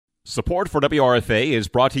Support for WRFA is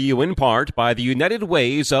brought to you in part by the United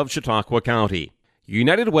Ways of Chautauqua County.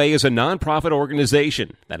 United Way is a nonprofit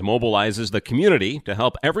organization that mobilizes the community to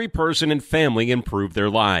help every person and family improve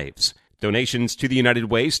their lives. Donations to the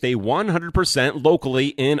United Way stay 100% locally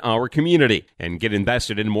in our community and get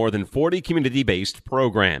invested in more than 40 community-based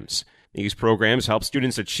programs. These programs help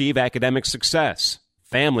students achieve academic success,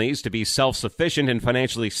 families to be self-sufficient and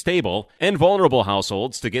financially stable, and vulnerable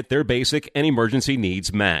households to get their basic and emergency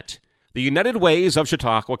needs met. The United Ways of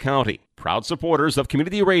Chautauqua County, proud supporters of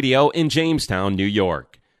community radio in Jamestown, New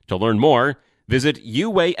York. To learn more, visit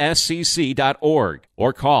uascc.org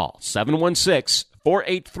or call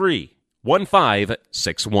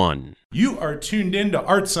 716-483-1561. You are tuned in to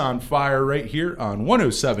Arts on Fire right here on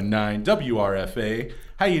 107.9 WRFA.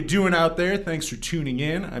 How you doing out there? Thanks for tuning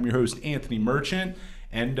in. I'm your host, Anthony Merchant.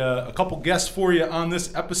 And a couple guests for you on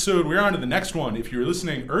this episode. We're on to the next one. If you were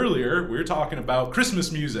listening earlier, we were talking about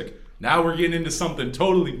Christmas music. Now we're getting into something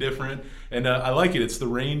totally different, and I like it. It's the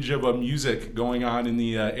range of music going on in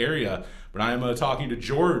the area. But I'm talking to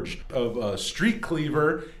George of Street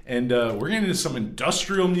Cleaver, and we're getting into some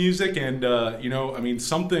industrial music and,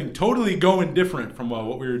 something totally going different from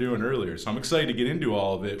what we were doing earlier. So I'm excited to get into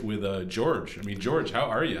all of it with George. George, how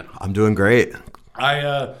are you? I'm doing great.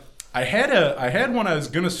 I had one I was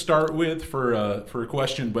going to start with for a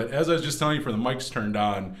question, but as I was just telling you, for the mics turned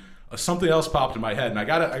on, something else popped in my head, and I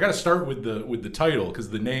gotta start with the title, because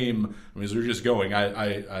the name. As we're just going,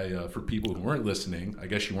 I for people who weren't listening, I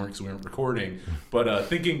guess you weren't because we weren't recording, but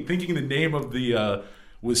thinking the name of the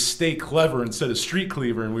was Stay Clever instead of Street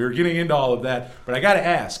Cleaver, and we were getting into all of that. But I gotta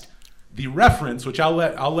ask. The reference, which I'll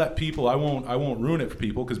let people, I won't ruin it for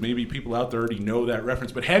people because maybe people out there already know that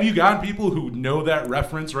reference. But have you gotten people who know that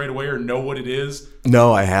reference right away or know what it is?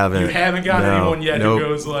 No, I haven't. You haven't gotten anyone yet who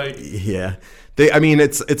goes like, yeah.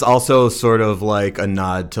 It's also sort of like a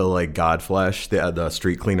nod to like Godflesh. The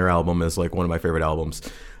Street Cleaner album is like one of my favorite albums.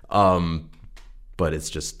 But it's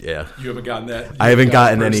just, yeah. You haven't gotten that. I haven't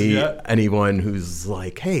gotten anyone who's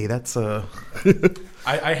like, hey, that's a.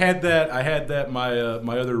 I had that my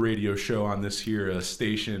other radio show on this here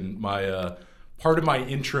station. My part of my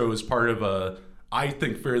intro is part of a, I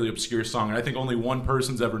think, fairly obscure song, and I think only one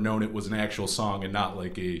person's ever known it was an actual song and not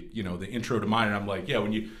like the intro to mine. And I'm like, yeah,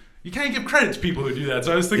 when you can't give credit to people who do that.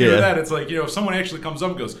 So I was thinking of that. It's like, if someone actually comes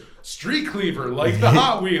up and goes, Street Cleaver, like the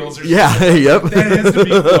Hot Wheels or something. Yep. That has to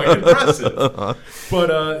be quite impressive.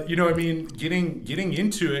 But, getting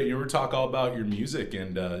into it, we're talking all about your music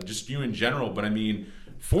and just you in general. But,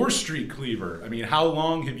 for Street Cleaver, how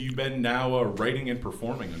long have you been now writing and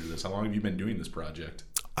performing under this? How long have you been doing this project?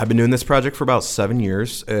 I've been doing this project for about 7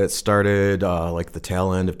 years. It started the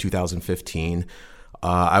tail end of 2015.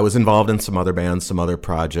 I was involved in some other bands, some other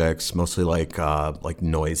projects, mostly like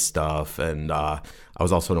noise stuff, and I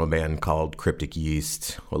was also in a band called Cryptic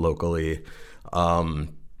Yeast locally. And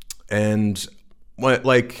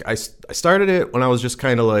I started it when I was just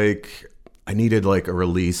kind of like, I needed like a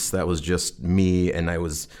release that was just me, and I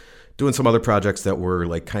was doing some other projects that were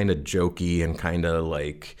like kind of jokey and kind of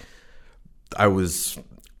like, I was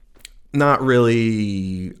not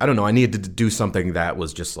really, I don't know, I needed to do something that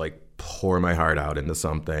was just like pour my heart out into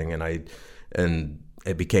something, and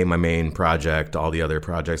it became my main project. All the other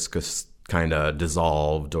projects just kind of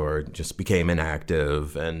dissolved or just became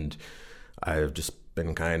inactive, and I've just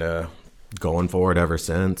been kind of going forward ever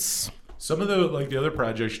since. Some of the other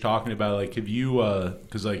projects you're talking about, have you,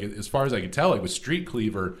 because as far as I can tell, with Street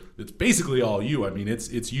Cleaver, it's basically all you.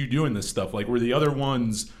 It's you doing this stuff. Were the other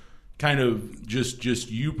ones kind of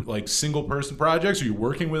just you, single person projects? Are you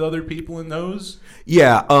working with other people in those?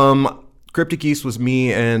 Yeah, Cryptic Yeast was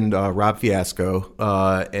me and Rob Fiasco,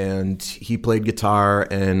 and he played guitar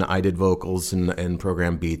and I did vocals and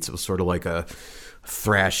programmed beats. It was sort of like a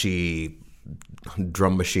thrashy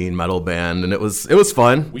drum machine metal band, and it was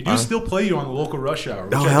fun. We do still play you on the local rush hour,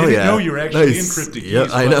 which I didn't know you were actually in Cryptic Yeast. Yeah,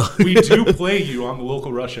 I know. We do play you on the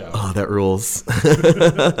local rush hour. Oh, that rules.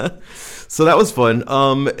 So that was fun.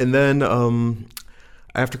 And then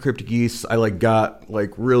after Cryptic Yeast, I got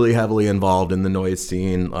really heavily involved in the noise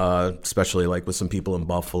scene, especially with some people in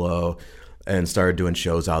Buffalo, and started doing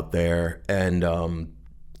shows out there. And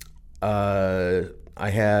I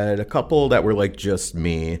had a couple that were just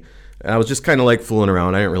me. And I was just kind of fooling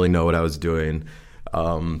around. I didn't really know what I was doing.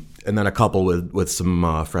 And then a couple with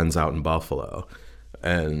some friends out in Buffalo.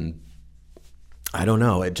 And I don't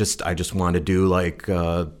know. I just wanted to do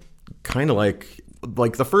kind of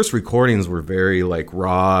the first recordings were very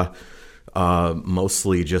raw,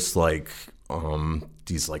 mostly just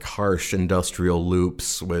these harsh industrial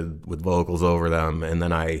loops with vocals over them. And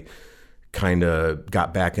then I kind of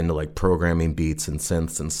got back into like programming beats and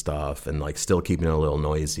synths and stuff, and like still keeping it a little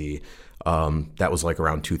noisy. That was like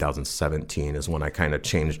around 2017 is when I kind of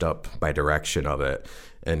changed up my direction of it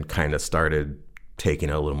and kind of started taking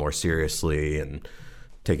it a little more seriously and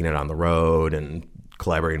taking it on the road and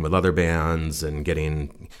collaborating with other bands and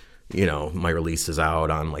getting, my releases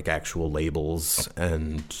out on like actual labels.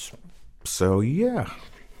 And so, yeah.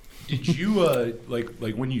 Did you, like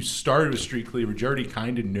when you started with Street Cleaver, did you already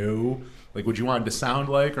kind of know like what you wanted to sound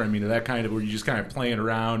like? Or, that kind of, were you just kind of playing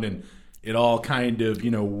around and it all kind of,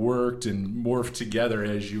 worked and morphed together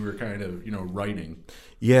as you were kind of, writing?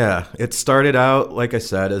 Yeah, it started out, like I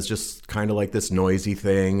said, as just kind of like this noisy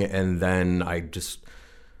thing. And then I just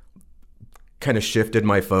kind of shifted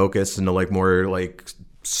my focus into like more like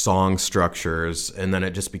song structures. And then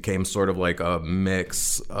it just became sort of like a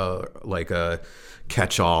mix, like a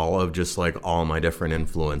catch-all of just like all my different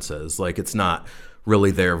influences. Like it's not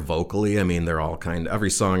really there vocally. They're all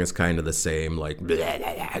every song is kind of the same, like,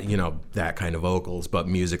 that kind of vocals, but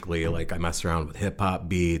musically, like I mess around with hip hop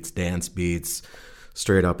beats, dance beats,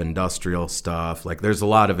 straight up industrial stuff. Like there's a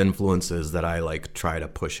lot of influences that I like try to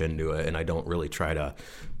push into it, and I don't really try to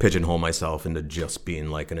pigeonhole myself into just being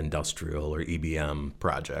like an industrial or EBM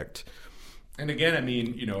project. And again,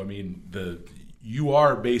 you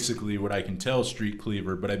are basically what I can tell Street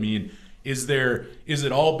Cleaver, but is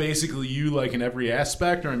it all basically you like in every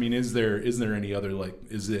aspect, or is there any other, like,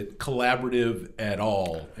 is it collaborative at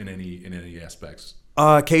all in any aspects?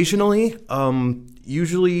 Occasionally.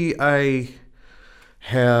 Usually I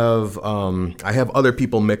have other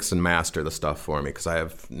people mix and master the stuff for me because I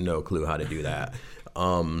have no clue how to do that.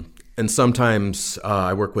 And sometimes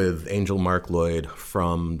I work with Angel Mark Lloyd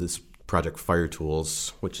from this project Fire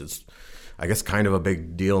Tools, which is, I guess, kind of a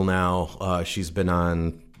big deal now. She's been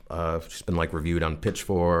like reviewed on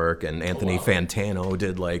Pitchfork, and Anthony Fantano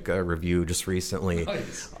did like a review just recently.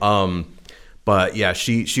 Nice. But yeah,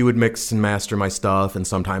 she would mix and master my stuff, and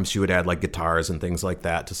sometimes she would add like guitars and things like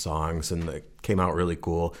that to songs, and it came out really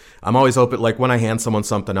cool. I'm always open, like when I hand someone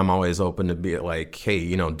something, I'm always open to be like,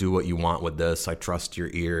 hey, do what you want with this. I trust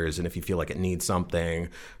your ears, and if you feel like it needs something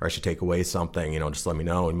or I should take away something, just let me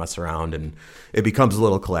know and mess around, and it becomes a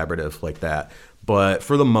little collaborative like that. But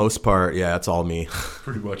for the most part, yeah, it's all me.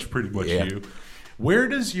 Pretty much yeah. You. Where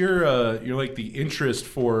does your like the interest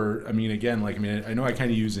for? I know I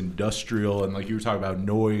kind of use industrial, and like you were talking about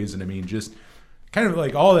noise, and just kind of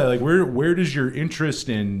like all that. Like where does your interest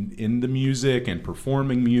in the music and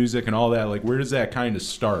performing music and all that? Like where does that kind of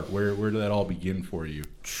start? Where did that all begin for you?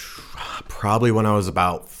 Probably when I was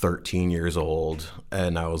about 13 years old,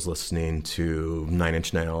 and I was listening to 9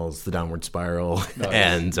 Inch Nails, The Downward Spiral,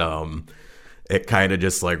 nice. And it kind of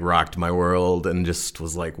just like rocked my world, and just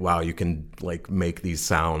was like, wow, you can like make these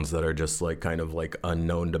sounds that are just like kind of like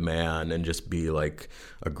unknown to man, and just be like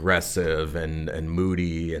aggressive and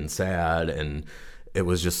moody and sad. And it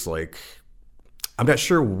was just like, I'm not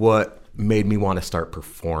sure what made me want to start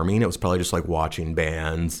performing. It was probably just like watching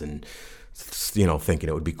bands and, thinking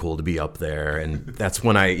it would be cool to be up there. And that's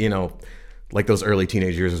when I, like those early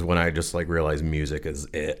teenage years is when I just like realized music is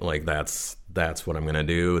it. Like that's what I'm gonna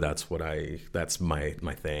do. That's my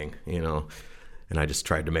thing, And I just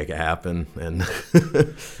tried to make it happen. And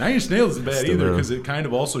 9 Inch Nails isn't bad either, because it kind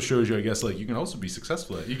of also shows you, I guess, like you can also be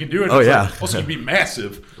successful at it. You can do it. Oh yeah. Like, also, you can be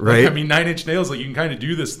massive, right? Like, 9 Inch Nails, like you can kind of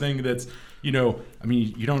do this thing that's, you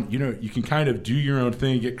can kind of do your own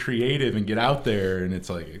thing, get creative, and get out there, and it's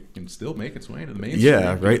like it can still make its way into the mainstream.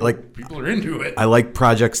 Yeah, right. Like people are into it. I like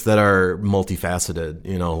projects that are multifaceted.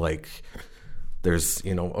 Like there's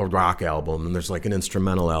a rock album, and there's like an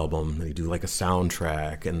instrumental album. They do like a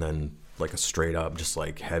soundtrack, and then like a straight up just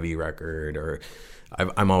like heavy record. Or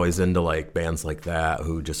I'm always into like bands like that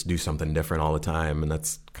who just do something different all the time, and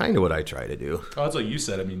that's kind of what I try to do. Oh, that's like you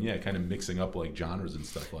said. Kind of mixing up like genres and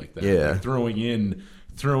stuff like that. Yeah, like throwing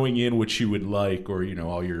in what you would like, or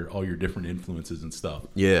all your different influences and stuff.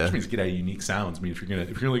 Yeah, which means get out unique sounds. If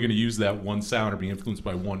you're only gonna use that one sound or be influenced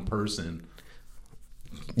by one person.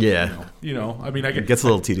 Yeah, it gets a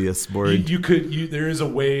little tedious, boring. There is a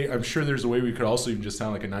way. I'm sure there's a way we could also even just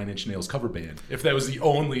sound like a 9 Inch Nails cover band if that was the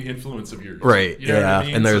only influence of yours. Right. Yeah,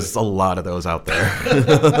 and there's a lot of those out there.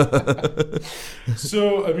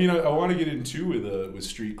 So I want to get into with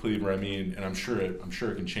Street Cleaver. And I'm sure it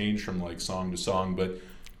can change from like song to song, but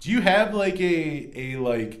do you have like a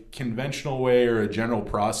like conventional way or a general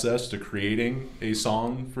process to creating a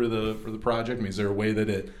song for the project? Is there a way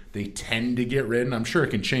that they tend to get written? I'm sure it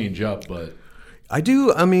can change up, but I do.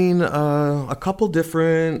 A couple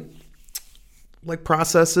different like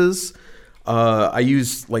processes. I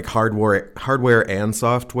use like hardware and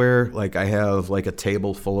software. Like I have like a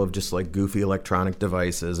table full of just like goofy electronic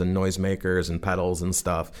devices and noisemakers and pedals and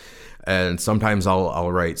stuff. And sometimes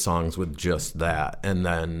I'll write songs with just that. And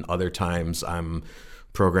then other times I'm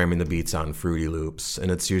programming the beats on Fruity Loops.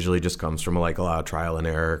 And it's usually just comes from like a lot of trial and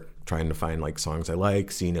error, trying to find like songs I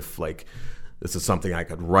like, seeing if like this is something I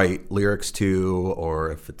could write lyrics to,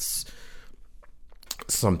 or if it's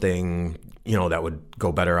something, you know, that would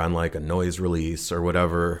go better on like a noise release or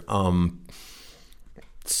whatever.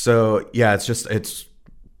 So yeah, it's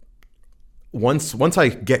once I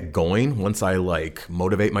get going, once I like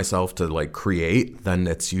motivate myself to like create, then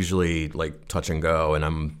it's usually like touch and go, and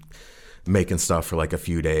I'm making stuff for like a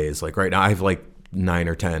few days. Like right now I have like 9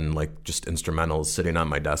 or 10 like just instrumentals sitting on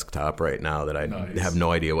my desktop right now that I have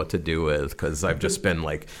no idea what to do with, because I've just been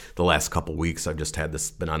like the last couple weeks I've just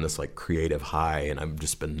been on this like creative high, and I've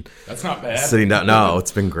just been that's not bad sitting down. No,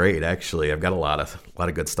 it's been great actually. I've got a lot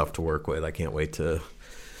of good stuff to work with. I can't wait to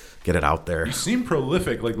get it out there. You seem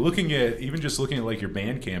prolific. Like looking at like your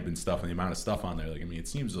Bandcamp and stuff and the amount of stuff on there. Like I mean, it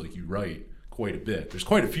seems like you write quite a bit. There's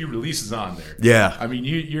quite a few releases on there. Yeah. I mean,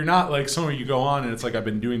 you're not like someone you go on and it's like I've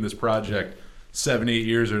been doing this project 7-8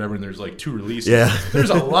 years or whatever, and there's like 2 releases. Yeah. There's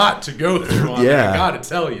a lot to go through on there, I gotta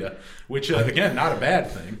tell you. Which again, not a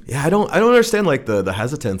bad thing. Yeah, I don't understand like the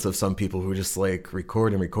hesitance of some people who just like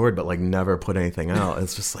record but like never put anything out.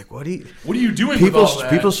 It's just like what are you doing people, with all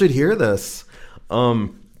that? People should hear this.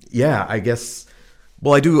 Yeah, I guess.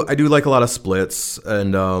 Well, I do like a lot of splits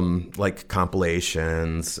and like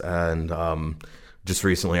compilations, and just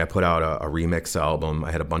recently I put out a remix album.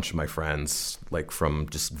 I had a bunch of my friends like from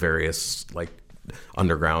just various like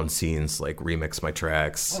underground scenes like remix my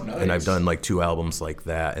tracks. Oh, nice. And I've done like 2 albums like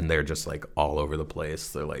that, and they're just like all over the place.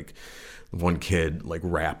 They're like one kid like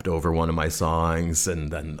rapped over one of my songs, and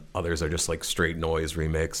then others are just like straight noise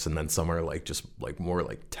remix, and then some are like just like more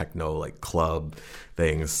like techno like club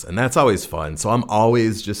things, and that's always fun. So I'm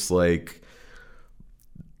always just like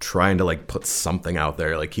trying to like put something out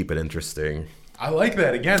there, like keep it interesting. I like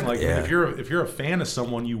that. Again, like Yeah. if you're a fan of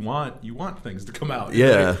someone, you want things to come out.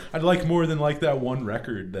 Yeah. Like, I'd like more than like that one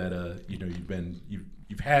record that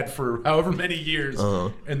you've had for however many years,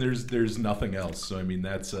 and there's nothing else. So I mean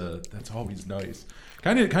that's always nice.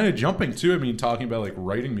 Kind of jumping too. I mean, talking about like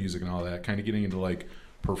writing music and all that. Kind of getting into like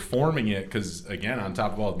performing it, because again, on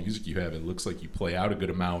top of all the music you have, it looks like you play out a good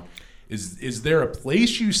amount. Is there a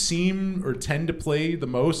place you seem or tend to play the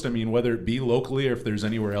most? I mean, whether it be locally or if there's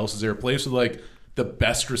anywhere else, is there a place with like the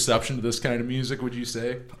best reception to this kind of music, would you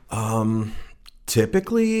say?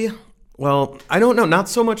 Typically, well, I don't know, not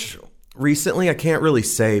so much recently. I can't really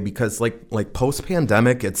say, because like post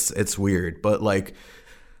pandemic, it's weird, but like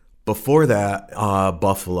before that,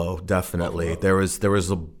 Buffalo, definitely. Buffalo. There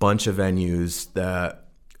was a bunch of venues that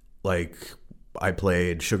like I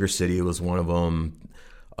played. Sugar City was one of them.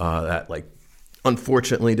 That like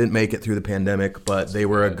unfortunately didn't make it through the pandemic, but they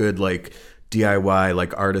were a good like DIY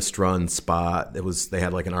like artist run spot. They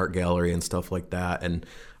had like an art gallery and stuff like that, and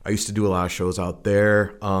I used to do a lot of shows out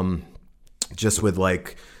there, just with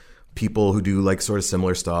like people who do like sort of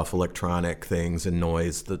similar stuff, electronic things and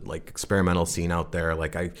noise, the like experimental scene out there.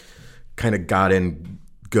 Like I kind of got in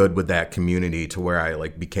good with that community to where I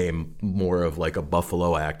like became more of like a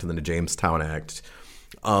Buffalo act than a Jamestown act.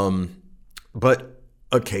 But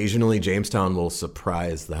occasionally Jamestown will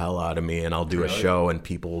surprise the hell out of me, and I'll do a show and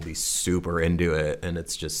people will be super into it. And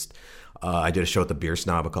it's just, I did a show at the Beer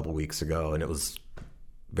Snob a couple weeks ago, and it was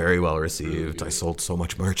very well received. I sold so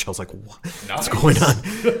much merch. I was like, what's going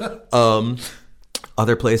on?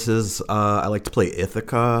 Other places, I like to play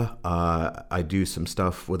Ithaca. I do some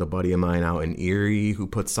stuff with a buddy of mine out in Erie who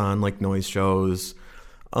puts on like noise shows.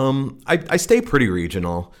 I stay pretty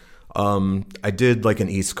regional. I did like an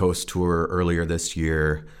East Coast tour earlier this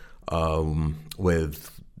year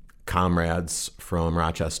with comrades from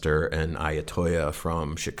Rochester and Ayatoya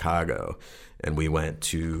from Chicago. And we went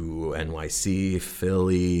to NYC,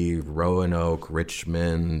 Philly, Roanoke,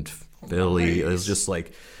 Richmond, Philly. Nice. It was just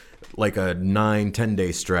like a 9-10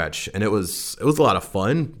 day stretch. And it was a lot of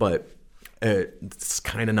fun, but it's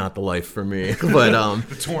kind of not the life for me. But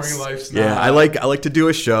the touring life's not. Yeah, I like to do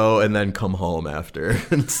a show and then come home after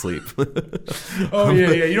and sleep. Oh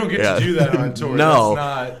yeah, you don't get to do that on tour. No,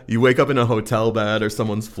 that's not... You wake up in a hotel bed or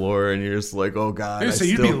someone's floor and you're just like, oh god. So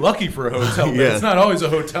you'd be lucky for a hotel bed. Yeah. It's not always a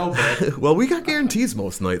hotel bed. Well, we got guarantees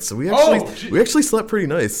most nights, so we actually slept pretty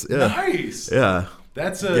nice. Yeah. Nice. Yeah.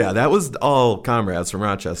 Yeah, that was all comrades from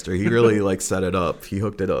Rochester. He really like set it up. He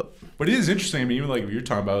hooked it up. But it is interesting. I mean, even like you're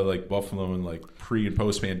talking about like Buffalo and like pre and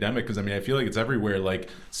post pandemic, because I mean I feel like it's everywhere. Like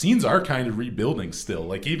scenes are kind of rebuilding still.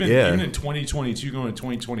 Like even in 2022 going to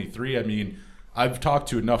 2023. I mean I've talked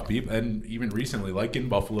to enough people, and even recently, like in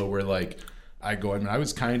Buffalo, where like I mean, I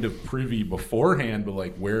was kind of privy beforehand, but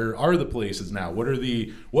like, where are the places now?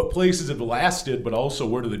 What places have lasted, but also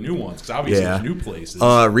what are the new ones? Because obviously there's new places.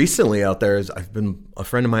 Recently out there, a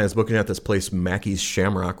friend of mine is booking at this place, Mackey's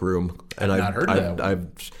Shamrock Room, and I've not heard of that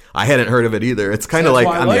one. I hadn't heard of it either. It's kind of like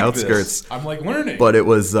on the outskirts. I'm like learning. But it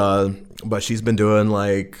was, but she's been doing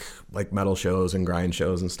like metal shows and grind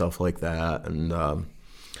shows and stuff like that, and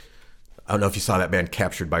I don't know if you saw that band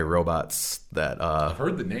Captured by Robots. That I've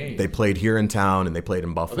heard the name. They played here in town and they played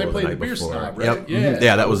in Buffalo. They played the night Beer before. Snob, right? Yep. Yeah,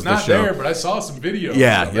 yeah, that was the show. Not there, but I saw some videos.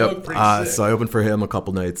 Yeah, yep. So I opened for him a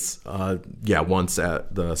couple nights. Once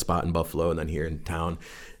at the spot in Buffalo and then here in town,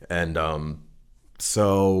 and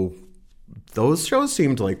so those shows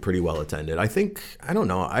seemed like pretty well attended. I don't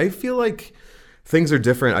know. I feel like things are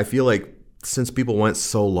different. I feel like since people went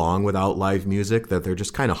so long without live music that they're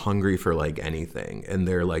just kind of hungry for like anything, and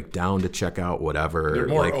they're like down to check out whatever. They're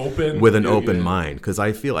more like, open with an open mind. Because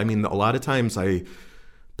I mean, a lot of times I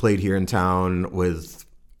played here in town with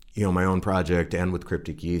my own project and with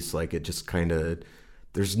Cryptic Geese. Like it just kind of,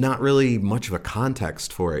 there's not really much of a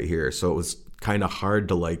context for it here, so it was kind of hard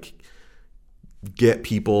to like get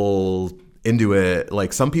people into it.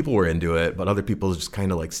 Like some people were into it, but other people just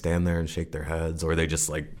kind of like stand there and shake their heads, or they just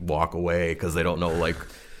like walk away because they don't know like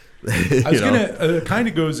I was gonna kind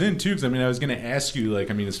of goes in too, because I mean I was gonna ask you, like,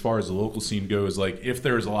 I mean as far as the local scene goes, like if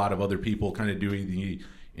there's a lot of other people kind of doing the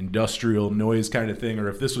industrial noise kind of thing, or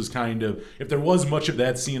if this was kind of, if there was much of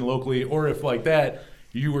that scene locally, or if like that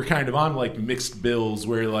you were kind of on like mixed bills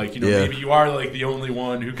where like, maybe you are like the only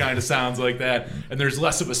one who kind of sounds like that, and there's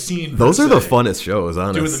less of a scene. Those are the funnest shows,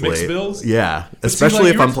 honestly. Doing the mixed bills? Yeah. Especially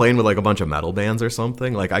if I'm playing with like a bunch of metal bands or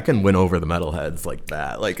something. Like I can win over the metalheads like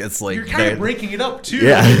that. Like it's like you're kind of breaking it up too.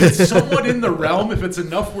 Yeah. It's somewhat in the realm, if it's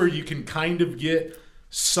enough where you can kind of get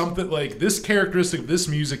something like this characteristic of this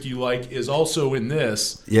music you like is also in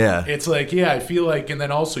this. Yeah. It's like, I feel like, and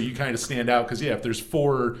then also you kind of stand out because if there's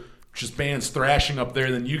 4 just bands thrashing up there,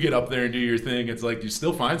 then you get up there and do your thing. It's like you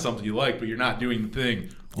still find something you like, but you're not doing the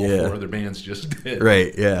thing all 4 other bands just did.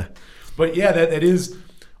 Right, yeah. But that is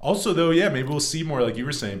also, though, maybe we'll see more, like you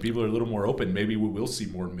were saying, people are a little more open. Maybe we will see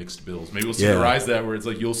more mixed bills. Maybe we'll see the rise of that where it's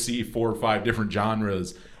like you'll see 4 or 5 different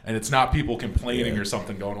genres, and it's not people complaining or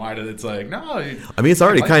something going, why did it's like, no. I mean, it's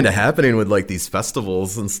already kind of happening with like these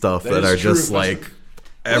festivals and stuff that are true. Just like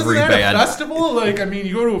every Isn't that band. a festival? Like, I mean,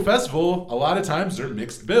 you go to a festival, a lot of times they're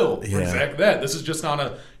mixed bill. For exactly that. This is just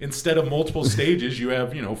on instead of multiple stages, you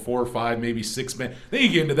have, 4 or 5, maybe 6 bands. Then you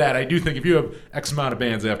get into that. I do think if you have X amount of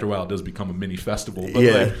bands, after a while, it does become a mini festival. But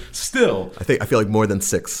like, still. I feel like more than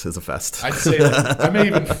 6 is a fest. I'd say that. I may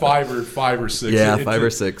even 5 or 6. Yeah, 5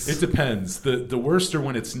 or 6. It depends. The worst are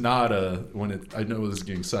when it's not I know this is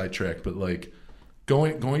getting sidetracked, but like,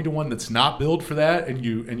 Going to one that's not billed for that, and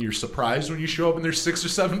you're surprised when you show up and there's 6 or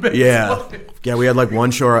 7 bands. Yeah. We had like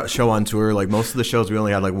one show on tour. Like most of the shows, we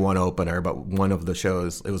only had like one opener, but one of the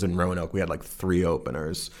shows, it was in Roanoke. We had like 3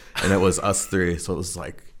 openers, and it was us 3. So it was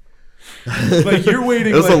like you're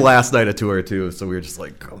waiting. It was the last night of tour too, so we were just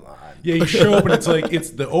like, come on. Yeah, you show up and it's like it's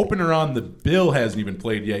the opener on the bill hasn't even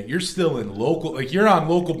played yet. You're still in local, like you're on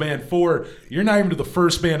local band 4. You're not even to the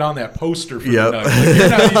first band on that poster for the night. Like, you're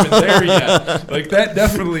not even there yet. Like that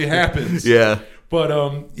definitely happens. Yeah. But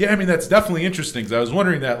I mean that's definitely interesting because I was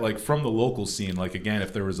wondering that like from the local scene, like again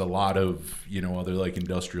if there was a lot of other like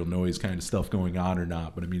industrial noise kind of stuff going on or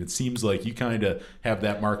not. But I mean it seems like you kind of have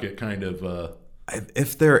that market kind of.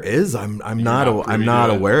 If there is, I'm not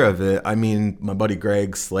aware of it. I mean, my buddy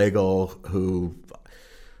Greg Slagle, who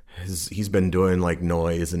he's been doing like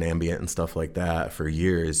noise and ambient and stuff like that for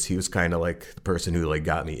years. He was kind of like the person who like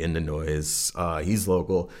got me into noise. He's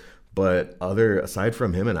local, but aside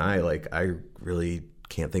from him and I really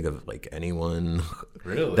can't think of like anyone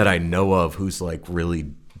that I know of who's like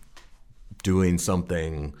really doing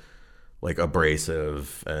something like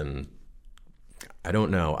abrasive and. I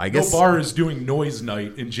don't know. I guess no bar is doing noise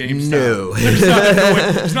night in Jamestown. No.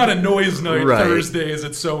 There's not a noise night right. Thursdays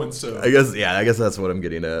at so and so. I guess that's what I'm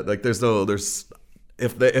getting at. Like there's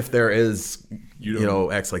if there is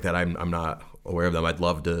acts like that, I'm not aware of them. I'd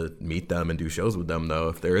love to meet them and do shows with them though.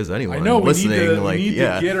 If there is anyone I know listening, we need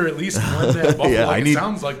to get her at least one that Buffalo. It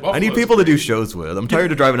sounds like Buffalo. I need people to do shows with. I'm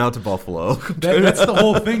tired of driving out to Buffalo. That's the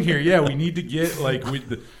whole thing here. Yeah, we need to get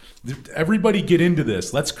Everybody get into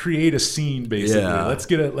this. Let's create a scene, basically. Yeah. Let's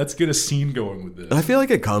get a scene going with this. I feel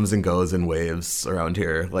like it comes and goes in waves around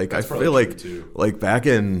here. Like That's I feel like too. like back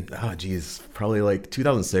in probably like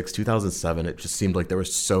 2006, 2007, it just seemed like there were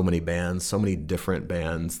so many bands, so many different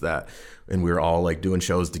bands and we were all like doing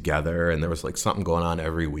shows together, and there was like something going on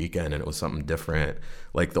every weekend, and it was something different.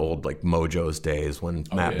 Like the old like Mojo's days when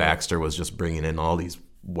Matt Baxter was just bringing in all these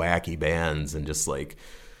wacky bands, and just like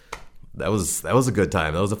that was a good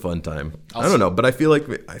time. That was a fun time. I don't know, but I feel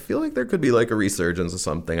like there could be like a resurgence of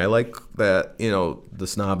something. I like that, the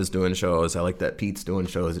Snob is doing shows. I like that Pete's doing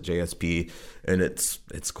shows at JSP, and it's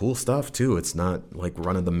cool stuff too. It's not like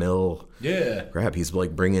run of the mill crap. He's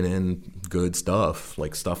like bringing in good stuff,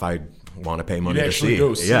 like stuff I want to pay money to see.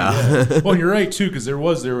 Go see. Yeah. Well, you're right too, because there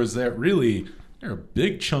was that really. There are a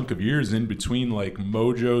big chunk of years in between, like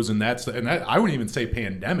Mojo's and that I wouldn't even say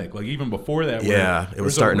pandemic. Like even before that, it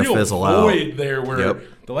was starting to fizzle out. Void there, where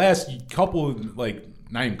the last couple, like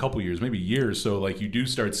not even couple years, maybe years. So like you do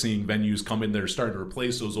start seeing venues come in that are starting to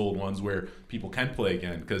replace those old ones where people can play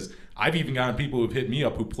again. Because I've even gotten people who've hit me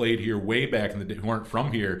up who played here way back in the day who aren't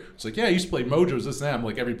from here. It's like, yeah, I used to play Mojo's, this and that. I'm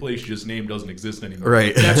like, every place you just named doesn't exist anymore.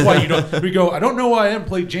 Right. That's why you don't. We go, I don't know why I haven't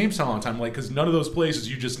played Jamestown a long time. Like, because none of those places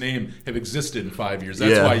you just named have existed in 5 years.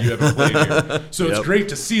 That's why you haven't played here. So it's great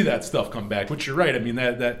to see that stuff come back. Which you're right. I mean,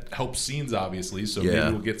 that helps scenes obviously. So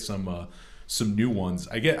maybe we'll get some new ones.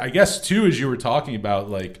 I guess too, as you were talking about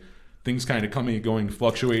like things kind of coming and going,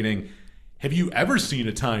 fluctuating. Have you ever seen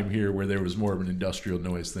a time here where there was more of an industrial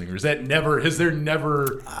noise thing, or has there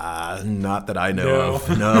never? Not that I know of.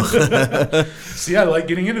 No. See, I like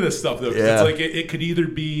getting into this stuff though. It's like it could either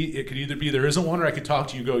be there isn't one, or I could talk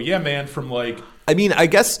to you and go, yeah, man, from like. I mean, I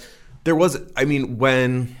guess there was. I mean,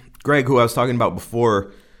 when Greg, who I was talking about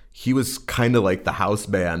before, he was kind of like the house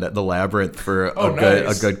band at the Labyrinth for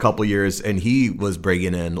a good couple years, and he was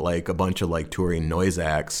bringing in like a bunch of like touring noise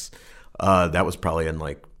acts. That was probably in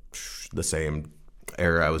like the same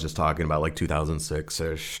era I was just talking about, like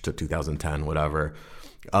 2006-ish to 2010, whatever.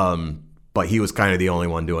 But he was kind of the only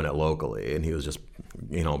one doing it locally, and he was just,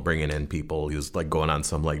 bringing in people. He was like going on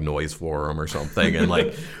some like noise forum or something and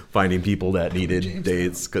like finding people that needed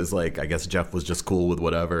dates, because like I guess Jeff was just cool with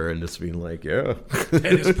whatever and just being like, yeah. It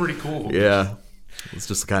is pretty cool. Yeah. It's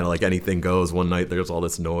just kind of like anything goes. One night there's all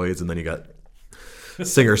this noise, and then you got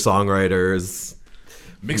singer-songwriters.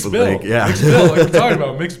 Mixed bill. Like, Mixed bill, like we're talking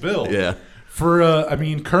about, mixed bill. Yeah. For,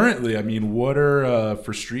 currently, what are,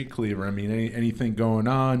 for Street Cleaver, anything going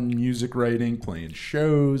on, music writing, playing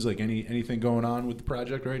shows, like anything going on with the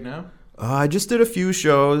project right now? I just did a few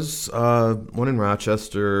shows, one in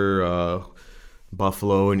Rochester,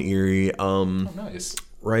 Buffalo, and Erie. Nice.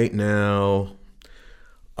 Right now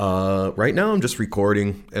I'm just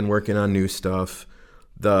recording and working on new stuff.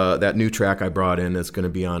 That new track I brought in is going to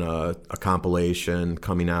be on a compilation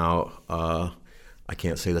coming out. I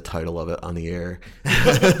can't say the title of it on the air.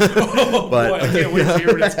 But boy, I can't wait to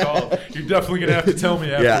hear what it's called. You're definitely going to have to tell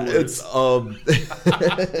me afterwards. Yeah,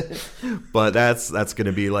 but that's going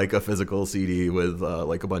to be like a physical CD with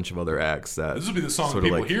like a bunch of other acts. This will be the song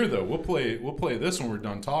people hear though. We'll play this when we're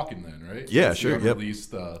done talking then, right? Yeah, sure. Yep.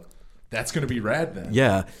 Released, that's going to be rad then.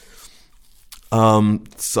 Yeah. So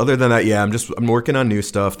other than that, I'm working on new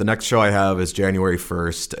stuff. The next show I have is January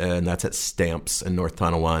 1st, and that's at Stamps in North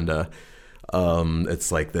Tonawanda.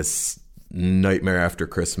 It's like this Nightmare After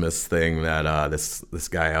Christmas thing that this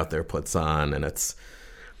guy out there puts on, and it's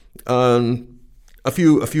a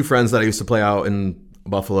few friends that I used to play out in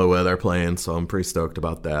Buffalo with are playing, so I'm pretty stoked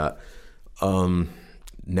about that.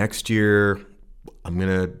 Next year I'm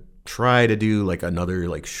gonna try to do like another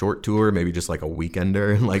like short tour, maybe just like a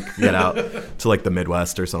weekender, and like get out to like the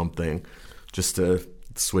Midwest or something, just to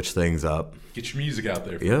switch things up. Get your music out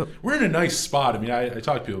there. Yep. We're in a nice spot. I mean, I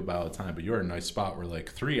talk to people about it all the time, but you're in a nice spot where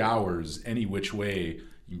like 3 hours any which way.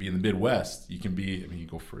 You can be in the Midwest. You can be, you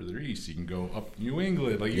go further east. You can go up New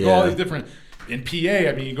England. Like you go all these different, in PA,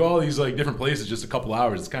 you go all these like different places just a couple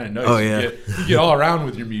hours. It's kind of nice. Oh, yeah. You get all around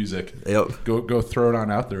with your music. Yep. Go throw it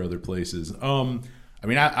on out there other places.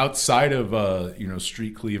 Outside of,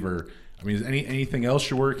 Street Cleaver, is anything else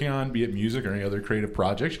you're working on, be it music or any other creative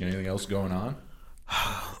projects? You got anything else going on?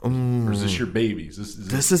 Or is this your baby?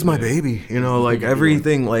 This is my baby. Like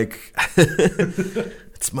everything, like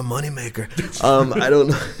it's my moneymaker. I don't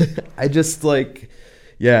know. I just like,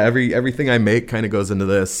 everything I make kind of goes into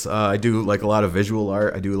this. I do like a lot of visual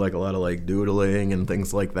art. I do like a lot of like doodling and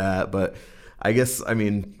things like that. But I guess, I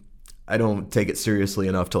don't take it seriously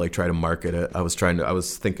enough to like try to market it. I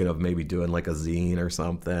was thinking of maybe doing like a zine or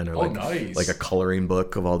something, or nice. Like a coloring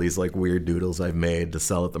book of all these like weird doodles I've made to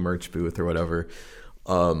sell at the merch booth or whatever.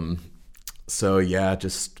 So yeah,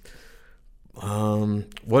 just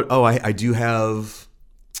what? Oh, I do have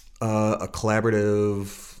a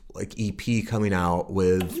collaborative like EP coming out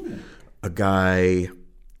with a guy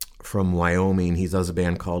from Wyoming. He does a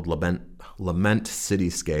band called Lament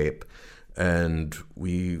Cityscape, and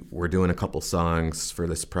we're doing a couple songs for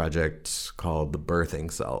this project called The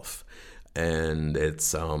Birthing Self, and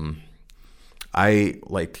it's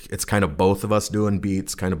it's kind of both of us doing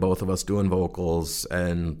beats, kind of both of us doing vocals,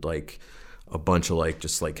 and like a bunch of like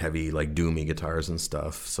just like heavy like doomy guitars and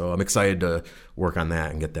stuff. So I'm excited to work on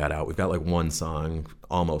that and get that out. We've got like one song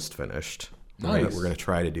almost finished. Nice. We're gonna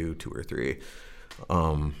try to do 2 or 3.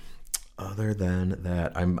 Other than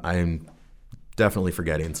that, I'm definitely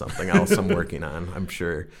forgetting something else I'm working on, I'm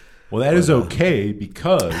sure. Well, that is okay,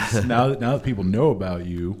 because now that people know about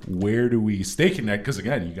you, where do we stay connected? Because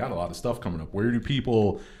again, you got a lot of stuff coming up. Where do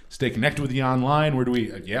people stay connected with you online? Where do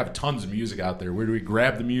we? You have tons of music out there. Where do we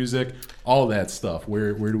grab the music? All that stuff.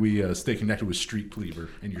 Where do we stay connected with Street Cleaver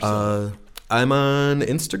and yourself? I'm on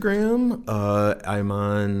Instagram. I'm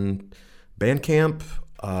on Bandcamp.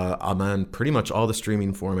 I'm on pretty much all the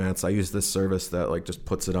streaming formats. I use this service that like just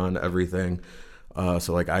puts it on everything.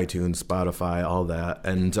 So like iTunes, Spotify, all that.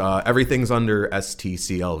 And everything's under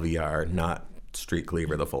STCLVR, not Street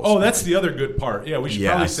Cleaver, the full. Oh, that's the other good part. Yeah, we should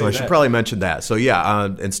probably say so I should probably mention that. So yeah,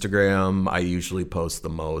 on Instagram, I usually post the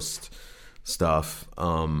most stuff,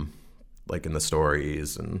 like in the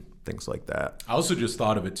stories and things like that. I also just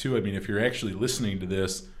thought of it too. I mean, if you're actually listening to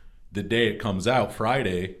this the day it comes out,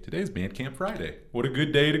 Friday. Today's Bandcamp Friday. What a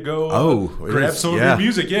good day to go grab some of your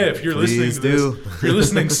music. Yeah, if you're listening to this, if you're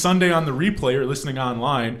listening Sunday on the replay or listening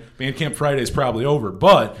online, Bandcamp Friday is probably over.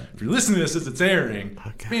 But if you're listening to this as it's airing,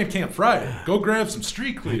 Bandcamp Friday, go grab some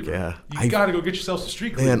Street Cleaver. Yeah. You got to go get yourself some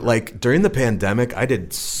Street Cleaver. Man, like during the pandemic, I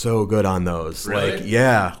did so good on those. Really? Like,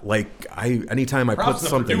 yeah, like anytime I put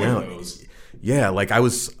something out. Those. Yeah, like I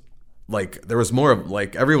was. Like there was more of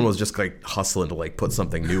like everyone was just like hustling to like put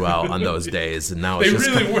something new out on those days, and now it's They just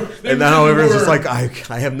really were. They and now really everyone's were. just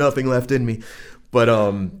like I have nothing left in me. But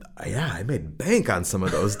yeah, I made bank on some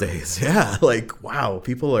of those days. Yeah, like wow,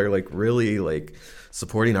 people are like really like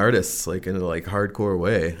supporting artists like in a like hardcore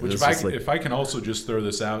way. Which if I can also just throw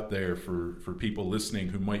this out there for people listening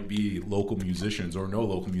who might be local musicians or know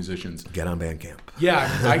local musicians. Get on Bandcamp.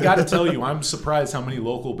 Yeah, I got to tell you, I'm surprised how many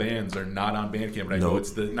local bands are not on Bandcamp. And I know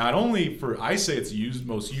it's not only I say it's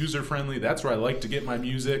most user friendly. That's where I like to get my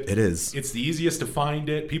music. It is. It's the easiest to find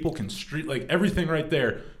it. People can like everything right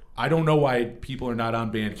there. I don't know why people are not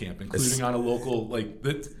on Bandcamp, including on a local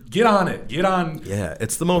get on it. Get on. Yeah,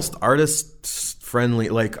 it's the most artist friendly,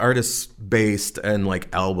 like artist based and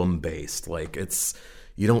like album based. Like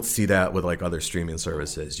you don't see that with like other streaming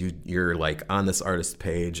services. You're like on this artist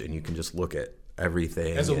page and you can just look at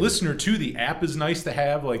everything. As a listener too, the app is nice to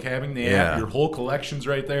have. Like having the app, your whole collection's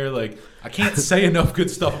right there. Like I can't say enough good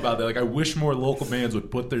stuff about that. Like I wish more local bands would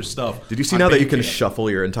put their stuff. Did you see now that you can shuffle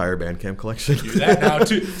your entire Bandcamp collection? Do that now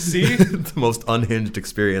too. See, the most unhinged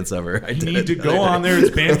experience ever. You need to go on there. It's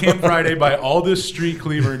Bandcamp Friday. Buy all this Street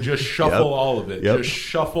Cleaver and just shuffle all of it. Just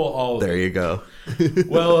shuffle all of it. There you go.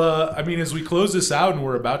 Well, I mean, as we close this out and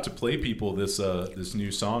we're about to play people this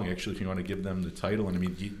new song, actually, if you want to give them the title, and I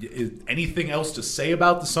mean, is anything else to say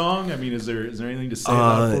about the song? I mean, is there anything to say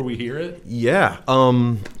about it before we hear it? Yeah.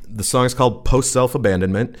 The song is called Post Self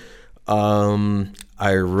Abandonment.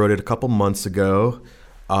 I wrote it a couple months ago.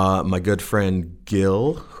 My good friend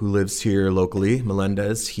Gil, who lives here locally,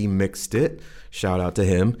 Melendez, he mixed it. Shout out to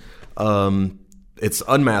him. It's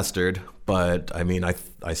unmastered, but I mean,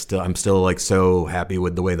 I'm still like so happy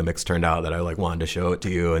with the way the mix turned out that I like wanted to show it to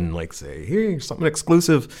you and like say, here's something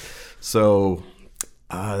exclusive. So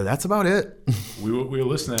that's about it. We were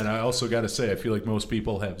listening, and I also got to say, I feel like most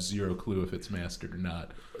people have zero clue if it's mastered or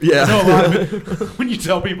not. Yeah. I know a lot of it, when you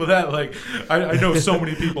tell people that, like, I know so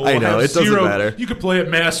many people I know, have it doesn't zero. matter. You could play it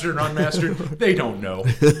mastered and unmastered. They don't know.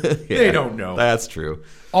 They don't know. That's true.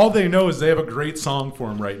 All they know is they have a great song for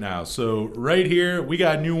them right now. So right here, we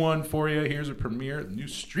got a new one for you. Here's a premiere, a new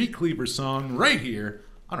Street Cleaver song right here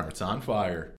on Arts on Fire.